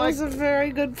plan. I'm It like- was a very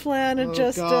good plan. It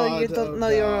just you don't know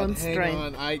your own Hang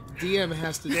strength. on, DM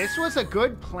has to... This was a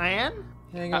good plan?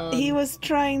 Hang on. He was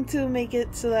trying to make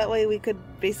it so that way we could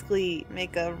basically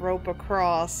make a rope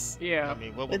across Yeah. I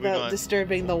mean, what were we without going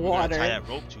disturbing the tie water. that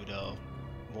rope to though?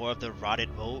 More of the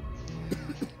rotted boat.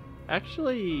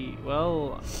 Actually,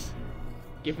 well,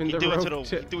 given He the threw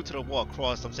rope it to the wall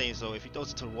across. I'm saying, so if he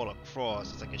throws it to the wall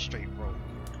across, it's like a straight rope.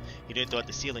 He didn't throw it at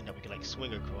the ceiling that we could like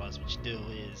swing across, which still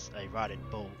is a rotted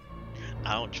boat.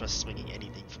 I don't trust swinging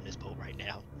anything from this boat right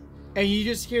now. And you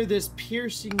just hear this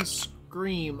piercing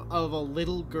scream of a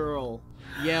little girl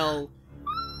yell,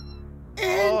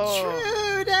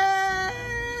 "Intruders!"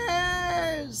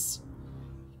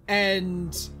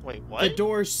 And Wait, what? the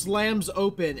door slams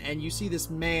open, and you see this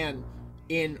man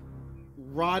in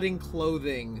rotting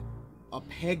clothing, a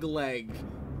peg leg,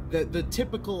 the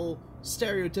typical,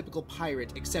 stereotypical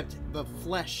pirate, except the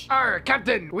flesh.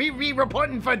 Captain, we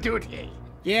reporting for duty.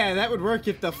 Yeah, that would work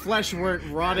if the flesh weren't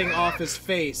rotting off his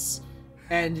face,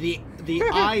 and the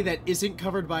eye that isn't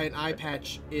covered by an eye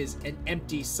patch is an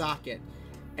empty socket,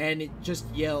 and it just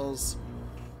yells,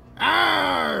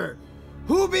 "Arr!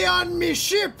 Who be on me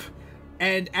ship?"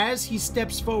 And as he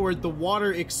steps forward, the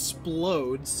water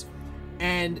explodes,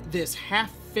 and this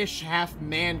half fish, half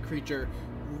man creature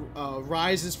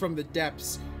rises from the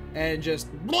depths and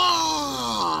just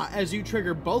blah! As you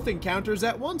trigger both encounters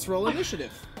at once. Roll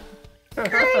initiative.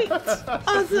 Great!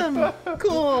 Awesome!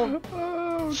 Cool!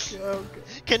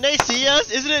 Can they see us?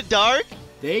 Isn't it dark?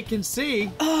 They can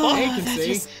see. Oh, They can that's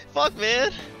see. just Fuck,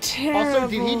 man.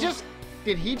 terrible. Also,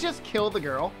 did he just kill the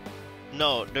girl?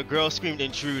 No, the girl screamed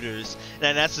intruders,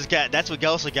 and that's what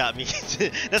also got me.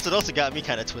 That's what also got me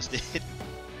kind of twisted.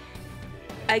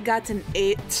 I got an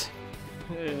 8.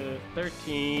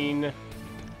 13.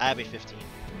 I have a 15.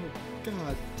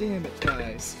 God damn it,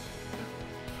 guys.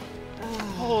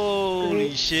 Holy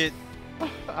Great. shit!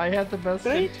 I had the best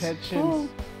Great. intentions. Oh,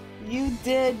 you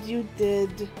did.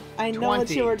 I know what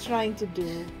 20. you were trying to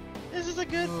do. This is a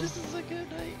good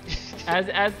night.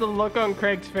 As the look on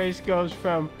Craig's face goes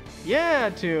from yeah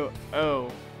to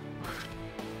oh.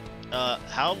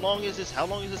 How long is this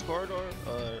corridor?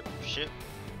 Ship,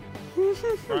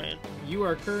 Bryan? You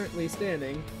are currently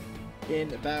standing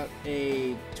in about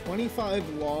a 25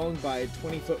 long by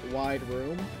 20 foot wide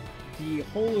room. The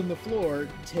hole in the floor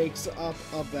takes up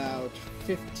about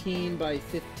 15 by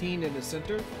 15 in the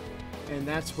center, and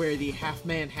that's where the half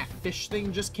man, half fish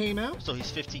thing just came out. So he's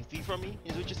 15 feet from me,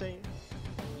 is what you're saying?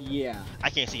 Yeah. I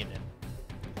can't see him then.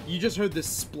 You just heard this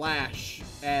splash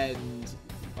and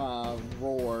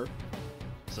roar.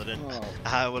 So then Oh.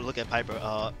 I would look at Piper.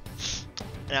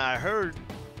 And I heard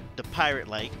the pirate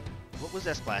like, what was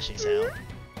that splashing sound?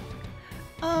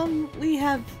 We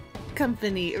have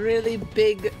company. Really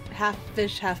big half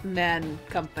fish, half man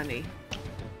company.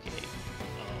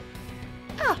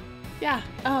 Okay. Yeah.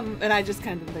 And I just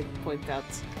kind of like point out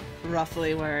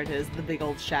roughly where it is, the big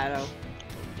old shadow.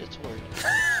 A torch.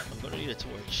 I'm gonna need a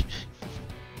torch.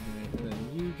 And then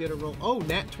you get a roll. Oh,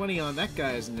 nat 20 on that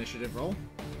guy's initiative roll.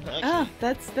 Ah,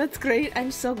 that's great.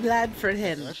 I'm so glad for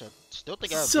him. Actually, I still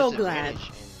think I have So glad.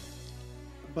 disadvantage,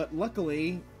 But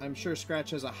luckily, I'm sure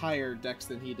Scratch has a higher dex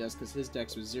than he does because his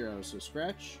dex was 0. So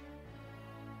Scratch.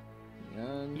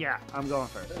 Yeah, I'm going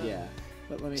first. Yeah.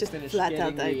 But let me Just finish flat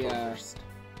getting out I go the first.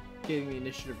 getting the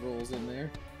initiative rolls in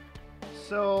there.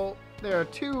 So there are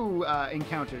two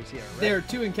encounters here, right? There are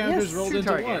 2 encounters Yes. rolled Two into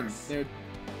targets. 1. There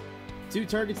are 2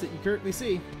 targets that you currently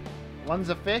see. One's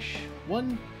a fish.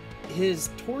 One, his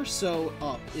torso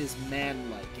up is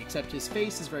man-like, except his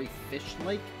face is very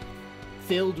fish-like,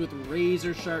 filled with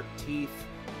razor-sharp teeth.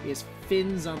 He has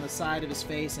fins on the side of his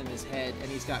face and his head,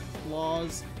 and he's got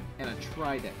claws and a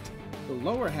trident. The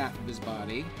lower half of his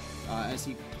body, as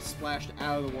he splashed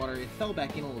out of the water, it fell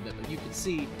back in a little bit, but you can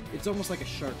see it's almost like a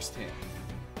shark's tail.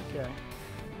 Okay.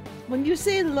 When you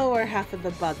say lower half of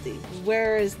the body,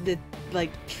 where is the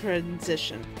like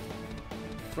transition?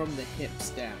 From the hips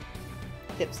down.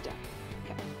 Hips down.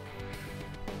 Okay.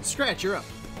 Scratch, you're up.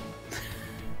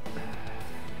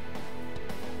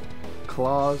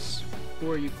 Claws.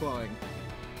 Who are you clawing?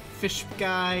 Fish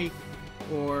guy,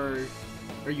 or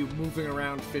are you moving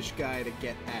around fish guy to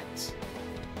get at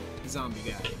zombie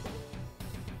guy?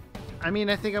 I mean,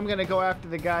 I think I'm gonna go after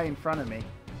the guy in front of me.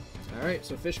 Alright,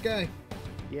 so fish guy.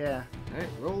 Yeah. Alright,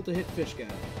 roll to hit fish guy.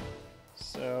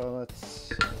 So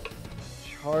let's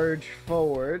charge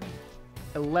forward.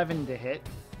 11 to hit.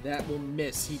 That will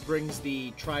miss. He brings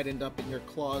the trident up and your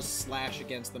claws slash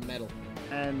against the metal.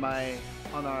 And my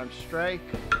unarmed strike.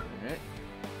 Alright,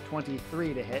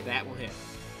 23 to hit. that will hit.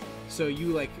 So you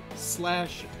like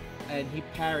slash and he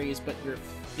parries, but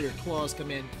your claws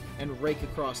come in and rake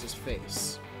across his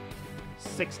face.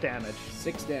 6 damage.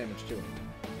 6 damage to him.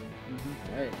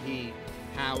 Alright, he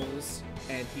howls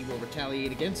and he will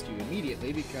retaliate against you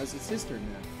immediately because it's his turn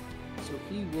now. So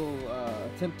he will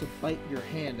attempt to bite your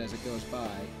hand as it goes by,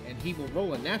 and he will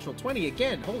roll a natural 20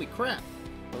 again. Holy crap!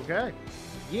 Okay.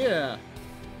 Yeah.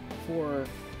 For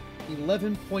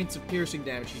 11 points of piercing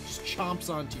damage, he just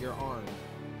chomps onto your arm.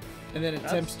 And then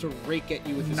attempts to rake at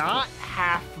you with his Not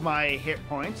half my hit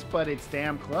points, but it's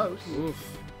damn close.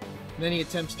 Oof. And then he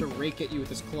attempts to rake at you with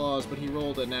his claws, but he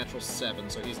rolled a natural 7,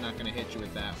 so he's not going to hit you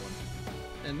with that one.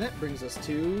 And that brings us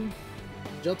to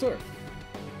Jelltur.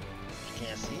 You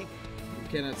can't see. You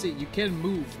cannot see. You can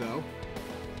move, though.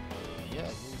 Yeah,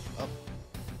 move up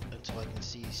until I can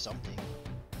see something.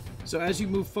 So as you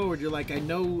move forward, you're like, I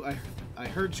know I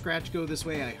heard Scratch go this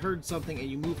way, I heard something, and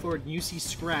you move forward and you see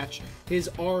Scratch, his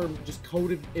arm just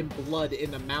coated in blood in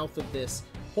the mouth of this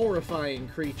horrifying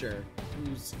creature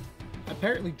who's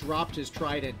apparently dropped his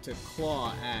trident to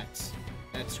claw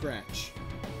at Scratch.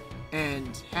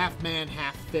 And half man,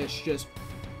 half fish just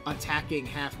attacking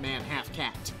half man, half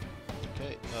cat.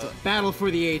 Okay. It's a battle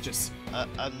for the ages.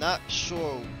 I'm not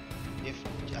sure if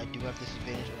I do have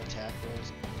disadvantage on attack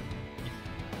rolls.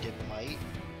 It might.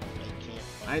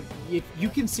 I can't. If you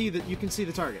can see that, you can see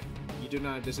the target. You do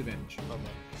not have disadvantage. Okay.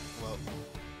 Well,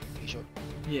 you sure?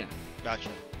 Yeah.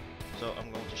 Gotcha. So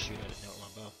I'm going to shoot at it now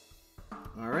with my bow.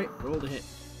 All right. Roll to hit.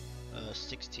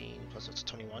 16 plus it's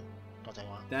 21.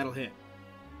 That'll hit.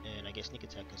 And I guess sneak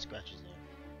attack and scratches there.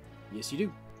 Yes, you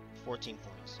do. 14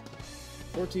 points.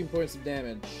 14 points of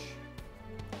damage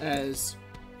as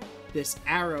this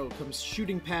arrow comes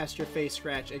shooting past your face,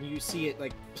 Scratch, and you see it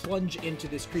like plunge into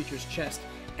this creature's chest,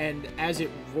 and as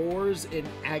it roars in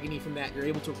agony from that, you're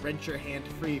able to wrench your hand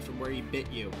free from where he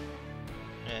bit you.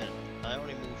 And I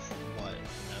only move what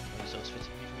from that point, so it's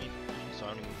 15 feet from me. So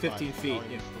I only move 15 feet, I only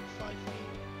yeah. move 5 feet.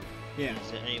 Yeah.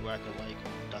 Is there anywhere I could like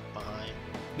duck behind?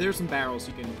 There's some barrels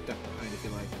you can duck behind if you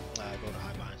like. I go to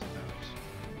hide behind some barrels.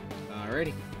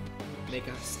 Alrighty. Make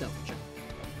a stealth check.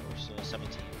 Of course,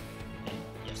 17.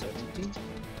 Yeah, 17.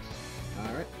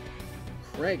 Alright.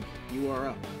 Kreg, you are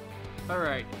up.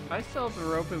 Alright, I still have the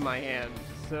rope in my hand,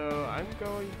 so I'm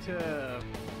going to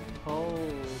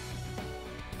pull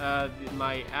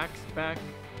my axe back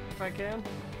if I can.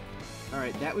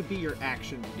 Alright, that would be your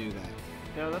action to do that.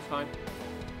 No, that's fine.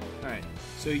 Alright,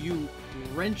 so you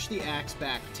wrench the axe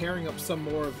back, tearing up some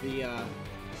more of the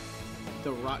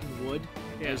rotten wood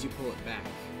as you pull it back.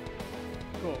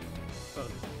 Cool.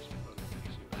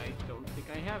 I don't think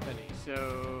I have any,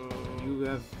 so... You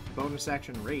have bonus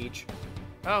action rage.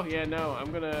 Oh, yeah, no,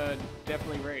 I'm gonna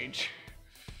definitely rage.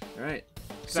 Alright,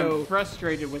 So I'm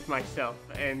frustrated with myself,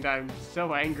 and I'm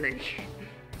so angry.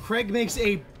 Kreg makes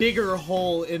a bigger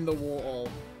hole in the wall,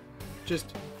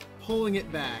 just pulling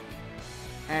it back.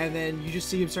 And then you just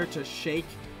see him start to shake,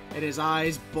 and his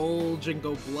eyes bulge and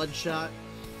go bloodshot.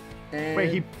 And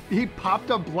Wait, he popped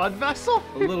a blood vessel?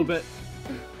 a little bit.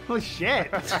 Oh shit!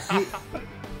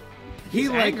 He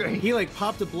angry. like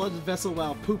popped a blood vessel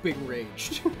while pooping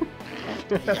raged.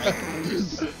 God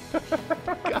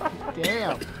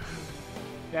damn.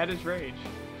 That is rage.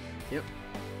 Yep.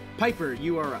 Piper,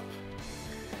 you are up.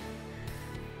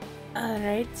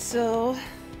 Alright, so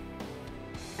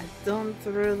I don't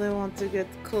really want to get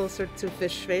closer to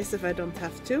Fish Face if I don't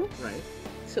have to. Right.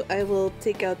 So I will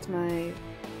take out my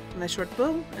short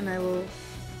bow and I will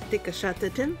take a shot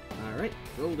at him. Alright,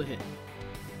 roll to hit.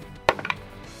 It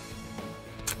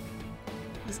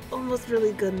was almost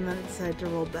really good and then I decided to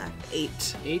roll back.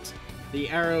 8. 8. The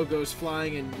arrow goes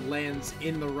flying and lands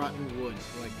in the rotten wood,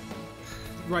 like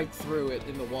right through it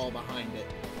in the wall behind it.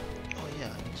 Oh yeah,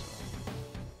 I need to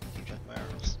keep track of my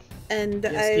arrows. And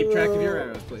Yes, keep track of your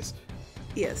arrows, please.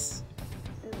 Yes.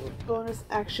 I will bonus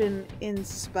action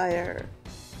inspire.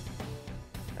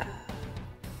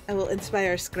 I will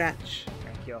inspire Scratch.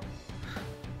 Thank you.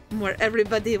 Where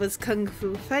everybody was kung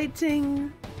fu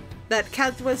fighting. That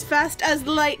cat was fast as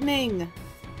lightning.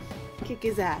 Kick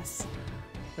his ass.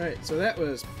 Alright, so that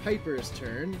was Piper's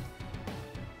turn.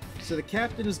 So the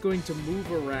captain is going to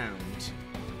move around.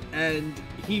 And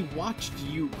he watched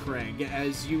you, Kreg,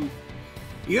 as you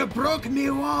broke me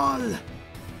wall!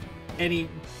 And he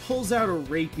pulls out a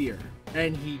rapier,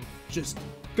 and he just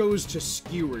goes to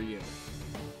skewer you.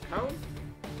 How?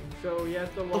 So he has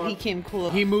to Oh, walk... he came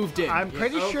cool. He moved in. I'm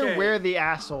pretty sure Okay. we're the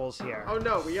assholes here. Oh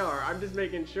no, we are. I'm just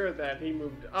making sure that he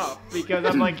moved up because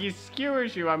I'm like, he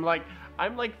skewers you. I'm like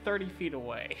 30 feet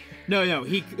away. No,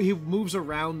 he moves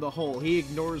around the hole. He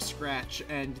ignores Scratch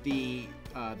and the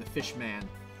fish man.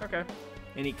 Okay.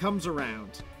 And he comes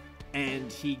around,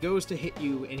 and he goes to hit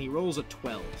you, and he rolls a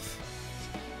 12.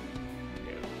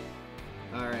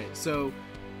 Alright, so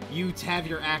you have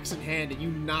your axe in hand, and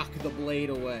you knock the blade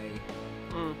away.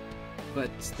 But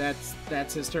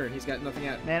that's his turn. He's got nothing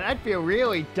out. Man, I'd feel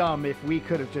really dumb if we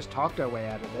could have just talked our way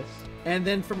out of this. And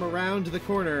then from around the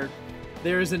corner,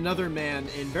 There is another man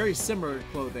in very similar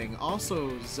clothing,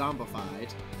 also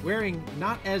zombified, wearing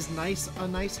not as nice a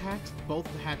nice hat.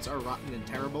 Both the hats are rotten and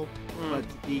terrible, but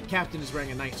the captain is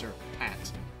wearing a nicer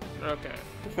hat. Okay.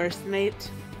 First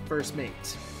mate. First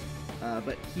mate.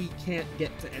 But he can't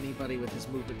get to anybody with his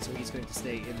movement, so he's going to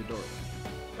stay in the doorway.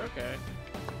 Okay.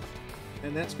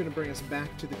 And that's going to bring us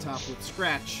back to the top with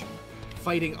Scratch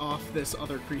fighting off this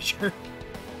other creature.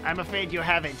 I'm afraid you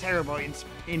have a terrible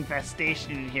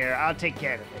infestation in here. I'll take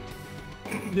care of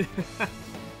it.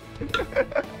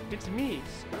 It's me,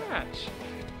 Scratch.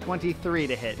 23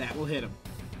 to hit. That will hit him.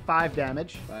 5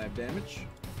 damage. 5 damage.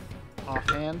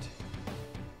 Offhand.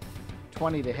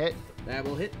 20 to hit. That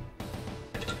will hit.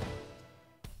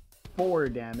 4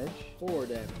 damage. 4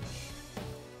 damage.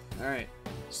 Alright.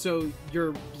 So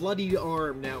your bloody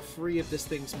arm, now free of this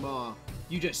thing's maw,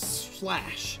 you just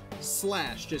slash,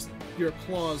 just your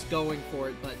claws going for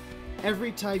it, but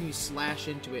every time you slash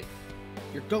into it,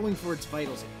 you're going for its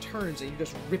vitals. It turns and you're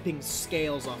just ripping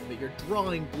scales off of it. You're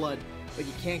drawing blood, but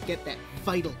you can't get that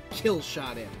vital kill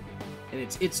shot in. And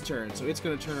it's its turn, so it's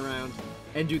going to turn around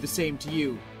and do the same to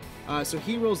you. So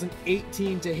he rolls an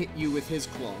 18 to hit you with his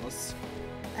claws.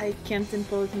 I can't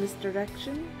impose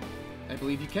misdirection. I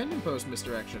believe you can impose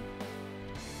misdirection.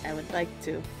 I would like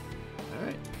to.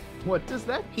 Alright. What does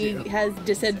that He do? has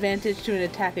disadvantage to an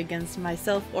attack against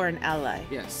myself or an ally.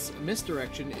 Yes,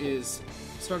 misdirection is,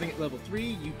 starting at level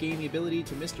 3, you gain the ability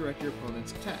to misdirect your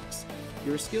opponent's attacks.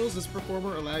 Your skills as a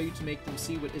performer allow you to make them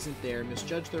see what isn't there,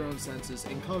 misjudge their own senses,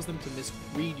 and cause them to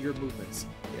misread your movements.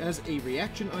 As a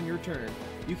reaction on your turn,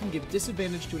 you can give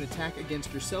disadvantage to an attack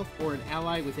against yourself or an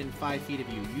ally within 5 feet of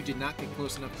you. You did not get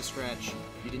close enough to Scratch.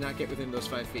 You did not get within those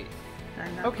 5 feet.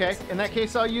 Okay, in that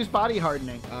case, I'll use body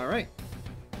hardening. Alright.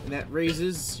 And that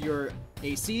raises your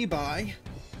AC by...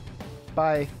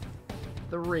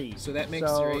 3. So that makes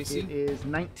so your AC. it is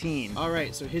 19.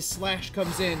 Alright, so his slash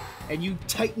comes in, and you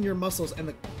tighten your muscles,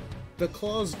 and the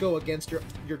claws go against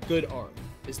your good arm,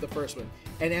 is the first one.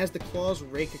 And as the claws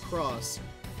rake across,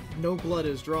 no blood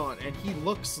is drawn, and he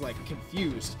looks like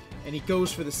confused, and he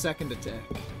goes for the second attack.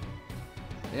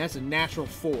 And that's a natural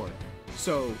 4.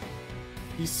 So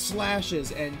he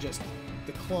slashes, and just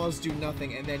the claws do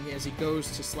nothing, and then as he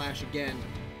goes to slash again,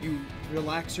 you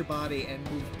relax your body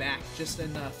and move back just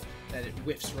enough that it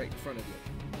whiffs right in front of you.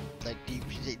 Like deep.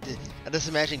 I'm just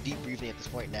imagining deep breathing at this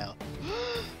point now.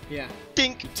 Yeah.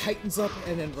 Dink. He tightens up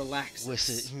and then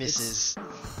relaxes. Misses.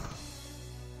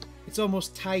 It's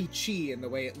almost Tai Chi in the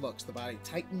way it looks. The body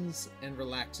tightens and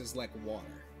relaxes like water.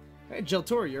 Alright,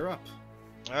 Jelltur, you're up.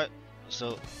 Alright,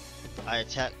 so I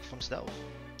attack from stealth.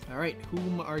 Alright,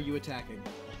 whom are you attacking?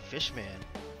 Fishman.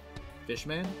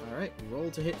 Fishman? Alright, roll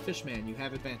to hit Fishman. You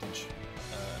have advantage.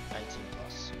 19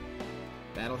 plus.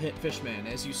 That'll hit Fishman.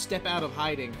 As you step out of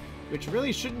hiding, which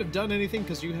really shouldn't have done anything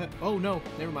because you have... Oh no,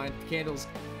 never mind. The candles...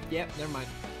 Yep, never mind.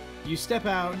 You step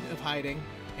out of hiding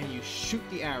and you shoot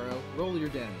the arrow. Roll your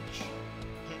damage.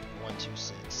 1, 2,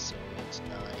 6, so it's 9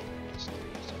 plus 3,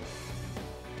 so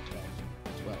 12.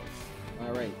 12.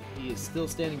 Alright, he is still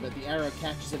standing, but the arrow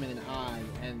catches him in an eye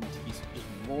and he just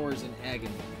roars in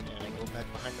agony. And I go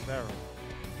back behind the barrel.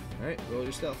 Alright, roll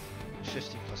your stealth.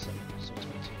 50 plus 7, so 22.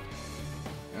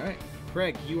 Alright,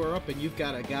 Kreg, you are up and you've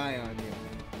got a guy on you.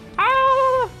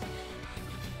 Ah!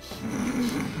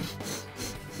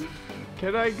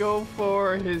 Can I go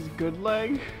for his good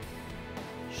leg?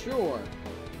 Sure.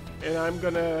 And I'm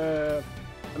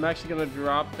actually gonna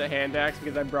drop the hand axe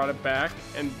because I brought it back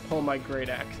and pull my great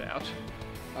axe out.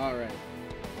 Alright.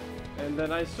 And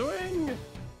then I swing.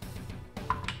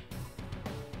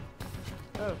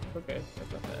 Oh, okay,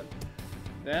 that's not bad.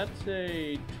 That's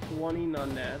a 20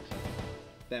 on that.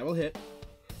 That will hit.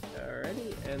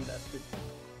 Alrighty, and that's the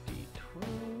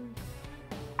D12.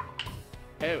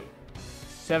 Oh,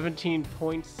 17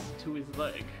 points to his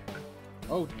leg.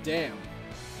 Oh, damn.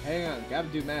 Hang on, gotta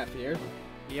do math here.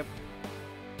 Yep.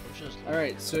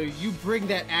 Alright, so you bring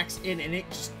that axe in and it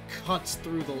just cuts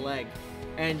through the leg.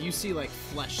 And you see, like,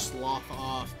 flesh slough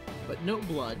off, but no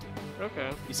blood.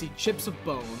 Okay. You see chips of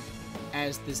bone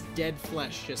as this dead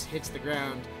flesh just hits the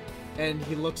ground. And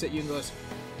he looks at you and goes,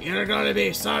 "You're gonna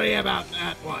be sorry about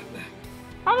that one."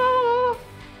 Ah!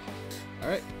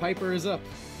 Alright, Piper is up.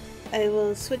 I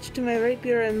will switch to my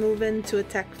rapier and move in to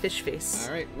attack Fishface.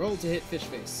 Alright, roll to hit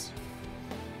Fishface.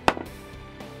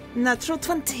 Natural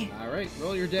 20. Alright,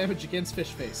 roll your damage against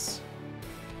Fishface.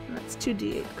 That's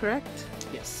 2d8, correct?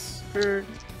 Yes. For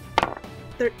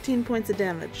 13 points of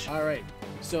damage. Alright,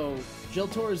 so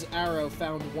Jelltur's arrow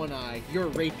found one eye, your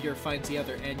rapier finds the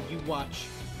other, and you watch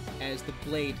as the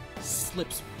blade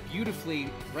slips beautifully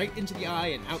right into the eye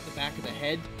and out the back of the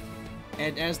head,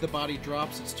 and as the body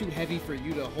drops, it's too heavy for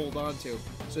you to hold on to.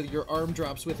 So your arm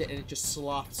drops with it, and it just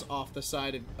sloughs off the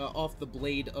side of, off the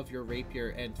blade of your rapier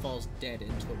and falls dead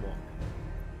into the wall.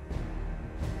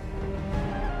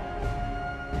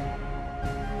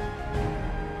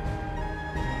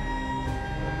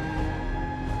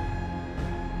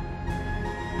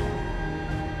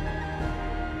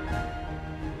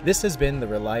 This has been the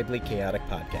Reliably Chaotic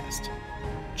podcast.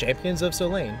 Champions of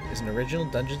Solane is an original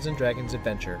Dungeons & Dragons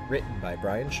adventure written by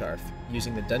Bryan Scharf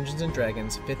using the Dungeons &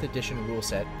 Dragons 5th edition rule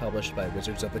set published by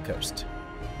Wizards of the Coast.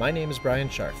 My name is Bryan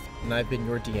Scharf, and I've been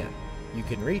your DM. You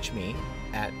can reach me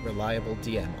at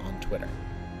ReliableDM on Twitter.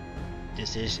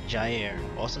 This is Jair,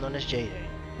 also known as Jade,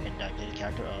 and I play the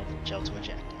character of Jelltur.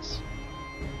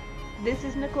 This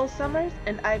is Nicole Summers,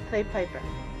 and I play Piper.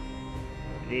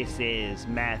 This is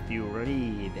Matthew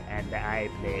Reed, and I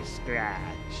play Scratch.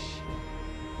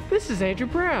 This is Andrew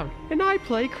Brown, and I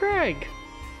play Kreg.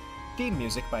 Theme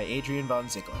music by Adrian von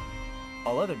Ziegler.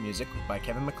 All other music by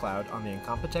Kevin MacLeod on the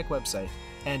Incompetech website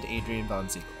and Adrian von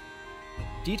Ziegler.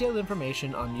 Detailed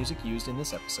information on music used in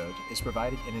this episode is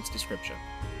provided in its description.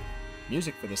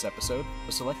 Music for this episode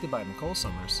was selected by Nicole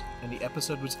Summers, and the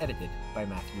episode was edited by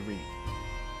Matthew Reed.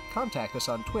 Contact us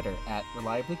on Twitter at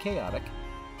Reliably Chaotic,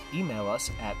 email us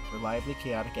at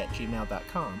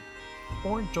reliablychaotic@gmail.com,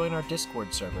 or join our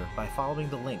Discord server by following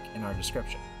the link in our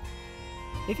description.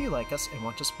 If you like us and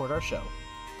want to support our show,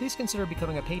 please consider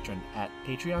becoming a patron at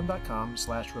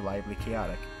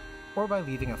patreon.com/reliablychaotic, or by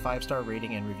leaving a 5-star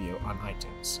rating and review on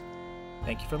iTunes.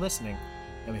 Thank you for listening,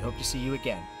 and we hope to see you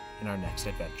again in our next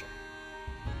adventure.